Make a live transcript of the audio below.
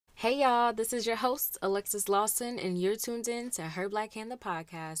Hey y'all, this is your host, Alexis Lawson, and you're tuned in to HerBlackHand, the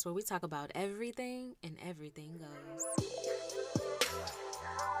podcast, where we talk about everything and everything goes.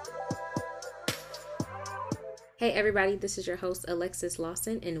 Hey everybody, this is your host, Alexis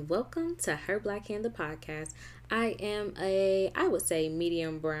Lawson, and welcome to HerBlackHand, the podcast. I am I would say,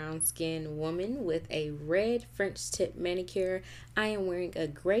 medium brown skinned woman with a red French tip manicure. I am wearing a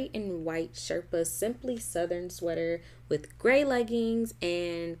gray and white Sherpa Simply Southern sweater with gray leggings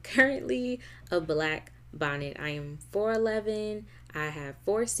and currently a black bonnet. I am 4'11". I have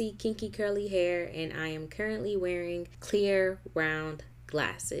 4C kinky curly hair, and I am currently wearing clear round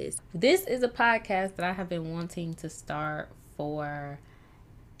glasses. This is a podcast that I have been wanting to start for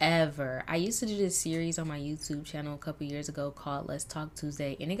ever. I used to do this series on my YouTube channel a couple years ago called Let's Talk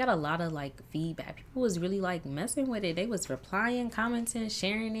Tuesday, and it got a lot of feedback. People was really messing with it. They was replying, commenting,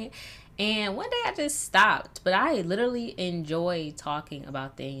 sharing it. And one day I just stopped, but I literally enjoy talking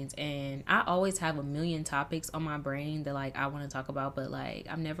about things, and I always have a million topics on my brain that I want to talk about, but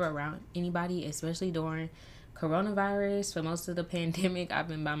I'm never around anybody, especially during coronavirus. For most of the pandemic, I've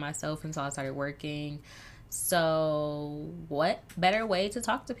been by myself until I started working. So what better way to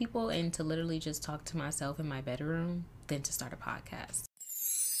talk to people and to literally just talk to myself in my bedroom than to start a podcast?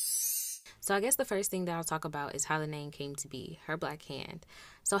 So I guess the first thing that I'll talk about is how the name came to be, HerBlackHand.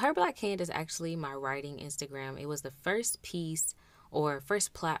 So HerBlackHand is actually my writing Instagram. It was the first piece or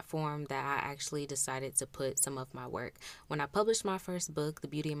first platform that I actually decided to put some of my work. When I published my first book, The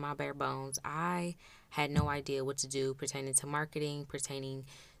Beauty in My Bare Bones, I had no idea what to do pertaining to marketing, pertaining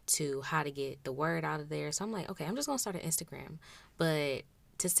to how to get the word out of there. So I'm like, okay, I'm just going to start an Instagram. But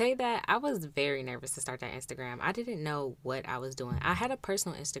to say that, I was very nervous to start that Instagram. I didn't know what I was doing. I had a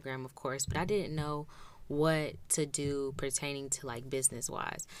personal Instagram, of course, but I didn't know what to do pertaining to business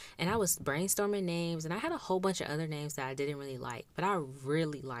wise. And I was brainstorming names, and I had a whole bunch of other names that I didn't really like, but I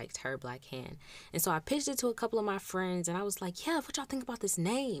really liked HerBlackHand. And so I pitched it to a couple of my friends, and I was like, yeah, what y'all think about this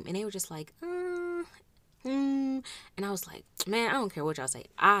name? And they were just like, and I was like, man, I don't care what y'all say.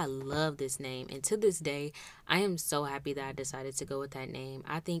 I love this name. And to this day, I am so happy that I decided to go with that name.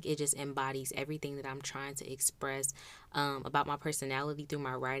 I think it just embodies everything that I'm trying to express about my personality through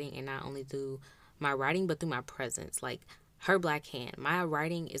my writing, and not only through my writing, but through my presence. Like HerBlackHand, my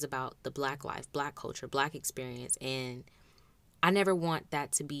writing is about the Black life, Black culture, Black experience. And I never want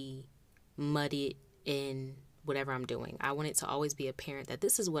that to be muddied in whatever I'm doing. I want it to always be apparent that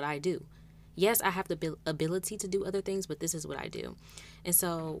this is what I do. Yes, I have the ability to do other things, but this is what I do. And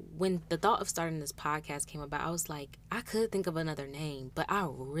so when the thought of starting this podcast came about, I was like, I could think of another name, but I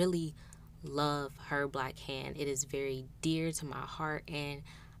really love HerBlackHand. It is very dear to my heart, and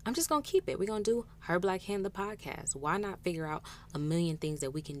I'm just going to keep it. We're going to do HerBlackHand, the podcast. Why not figure out a million things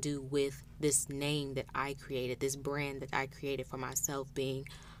that we can do with this name that I created, this brand that I created for myself being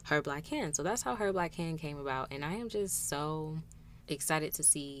HerBlackHand. So that's how HerBlackHand came about, and I am just so excited to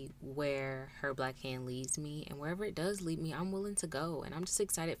see where HerBlackHand leads me, and wherever it does lead me, I'm willing to go. And I'm just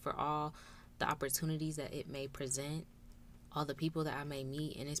excited for all the opportunities that it may present, all the people that I may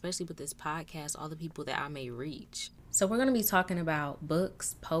meet, and especially with this podcast, all the people that I may reach. So we're going to be talking about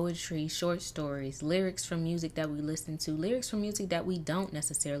books, poetry, short stories, lyrics from music that we listen to, lyrics from music that we don't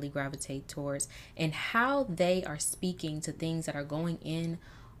necessarily gravitate towards, and how they are speaking to things that are going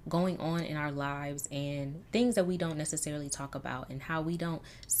on in our lives, and things that we don't necessarily talk about, and how we don't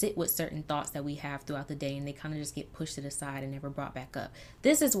sit with certain thoughts that we have throughout the day, and they kind of just get pushed to the side and never brought back up.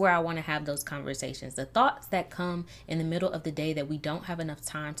 This is where I want to have those conversations, the thoughts that come in the middle of the day that we don't have enough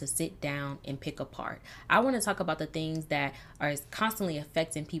time to sit down and pick apart. I want to talk about the things that are constantly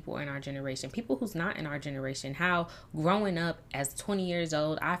affecting people in our generation, people who's not in our generation, how growing up as 20 years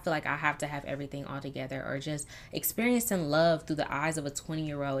old, I feel like I have to have everything all together, or just experiencing love through the eyes of a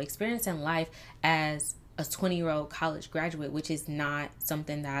 20-year-old, experiencing life as a 20-year-old college graduate, which is not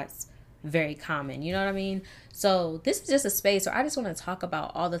something that's very common. You know what I mean? So this is just a space where I just want to talk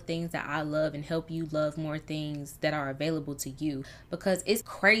about all the things that I love and help you love more things that are available to you, because it's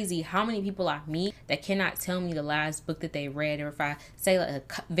crazy how many people I meet that cannot tell me the last book that they read, or if I say a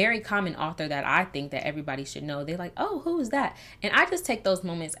very common author that I think that everybody should know, they're like, oh, who is that? And I just take those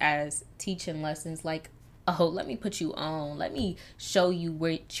moments as teaching lessons, like, oh, let me put you on. Let me show you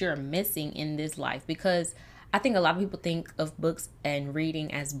what you're missing in this life. Because I think a lot of people think of books and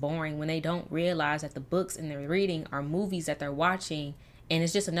reading as boring when they don't realize that the books and the reading are movies that they're watching, and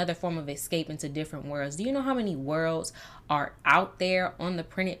it's just another form of escape into different worlds. Do you know how many worlds are out there on the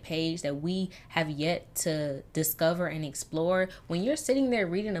printed page that we have yet to discover and explore? When you're sitting there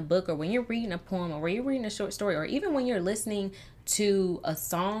reading a book, or when you're reading a poem, or when you're reading a short story, or even when you're listening to a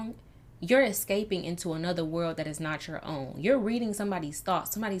song, you're escaping into another world that is not your own. You're reading somebody's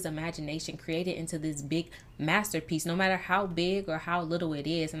thoughts, somebody's imagination created into this big masterpiece, no matter how big or how little it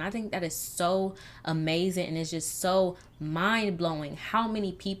is. And I think that is so amazing, and it's just so mind-blowing how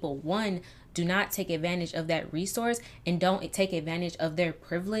many people, one, do not take advantage of that resource and don't take advantage of their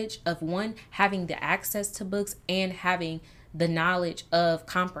privilege of, one, having the access to books and having the knowledge of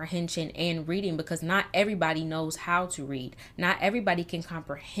comprehension and reading, because not everybody knows how to read. Not everybody can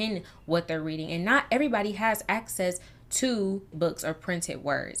comprehend what they're reading, and not everybody has access to books or printed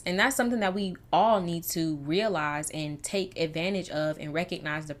words. And that's something that we all need to realize and take advantage of and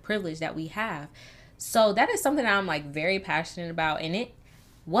recognize the privilege that we have. So that is something that I'm like very passionate about, and it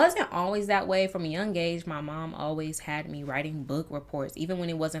wasn't always that way. From a young age, my mom always had me writing book reports, even when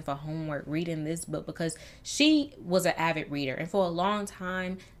it wasn't for homework, reading this book, because she was an avid reader. And for a long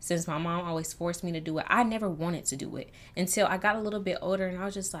time, since my mom always forced me to do it, I never wanted to do it until I got a little bit older, and I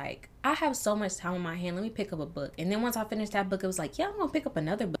was just like, I have so much time on my hand, let me pick up a book. And then once I finished that book, it was like, yeah, I'm gonna pick up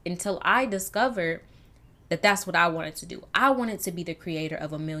another book, until I discovered that that's what I wanted to do. I wanted to be the creator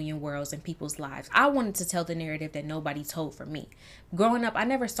of a million worlds in people's lives. I wanted to tell the narrative that nobody told for me. Growing up, I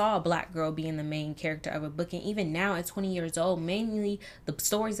never saw a Black girl being the main character of a book. And even now at 20 years old, mainly the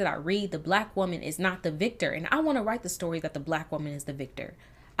stories that I read, the Black woman is not the victor. And I want to write the story that the Black woman is the victor.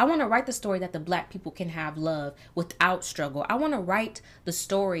 I want to write the story that the Black people can have love without struggle. I want to write the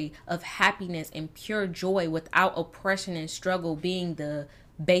story of happiness and pure joy without oppression and struggle being the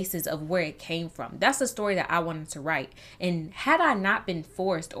basis of where it came from. That's the story that I wanted to write. And had I not been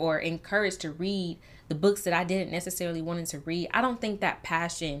forced or encouraged to read the books that I didn't necessarily want to read, I don't think that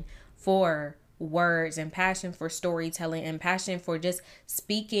passion for words and passion for storytelling and passion for just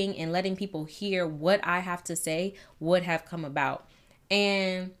speaking and letting people hear what I have to say would have come about.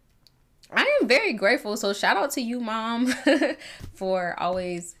 And I am very grateful. So shout out to you, Mom, for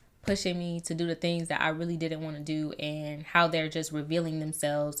always pushing me to do the things that I really didn't want to do, and how they're just revealing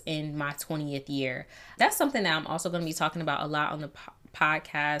themselves in my 20th year. That's something that I'm also going to be talking about a lot on the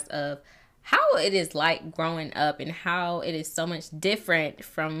podcast, of how it is like growing up and how it is so much different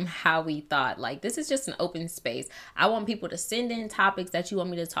from how we thought. Like, this is just an open space. I want people to send in topics that you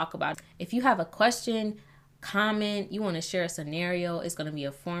want me to talk about. If you have a question, comment, you want to share a scenario, it's going to be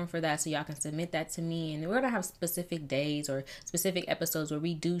a form for that, so y'all can submit that to me. And we're going to have specific days or specific episodes where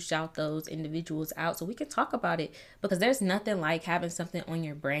we do shout those individuals out so we can talk about it, because there's nothing like having something on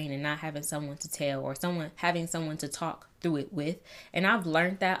your brain and not having someone to tell, or having someone to talk through it with. And I've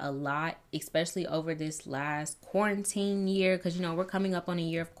learned that a lot, especially over this last quarantine year, because we're coming up on a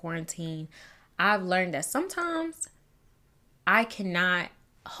year of quarantine. I've learned that sometimes I cannot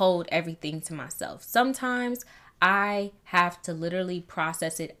hold everything to myself. Sometimes I have to literally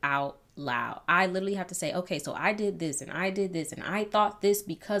process it out loud. I literally have to say, okay, so I did this and I did this and I thought this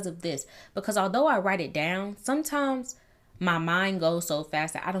because of this. Because although I write it down, sometimes my mind goes so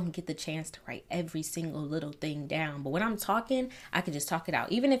fast that I don't get the chance to write every single little thing down. But when I'm talking, I can just talk it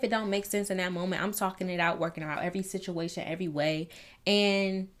out. Even if it don't make sense in that moment, I'm talking it out, working out every situation, every way.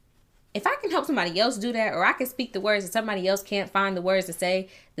 And if I can help somebody else do that, or I can speak the words and somebody else can't find the words to say,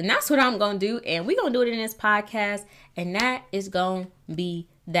 then that's what I'm going to do. And we're going to do it in this podcast. And that is going to be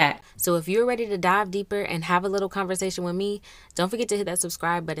that. So if you're ready to dive deeper and have a little conversation with me, don't forget to hit that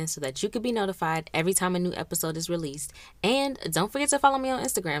subscribe button so that you can be notified every time a new episode is released. And don't forget to follow me on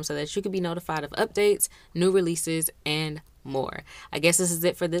Instagram so that you can be notified of updates, new releases, and more. I guess this is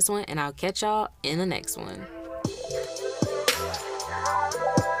it for this one, and I'll catch y'all in the next one.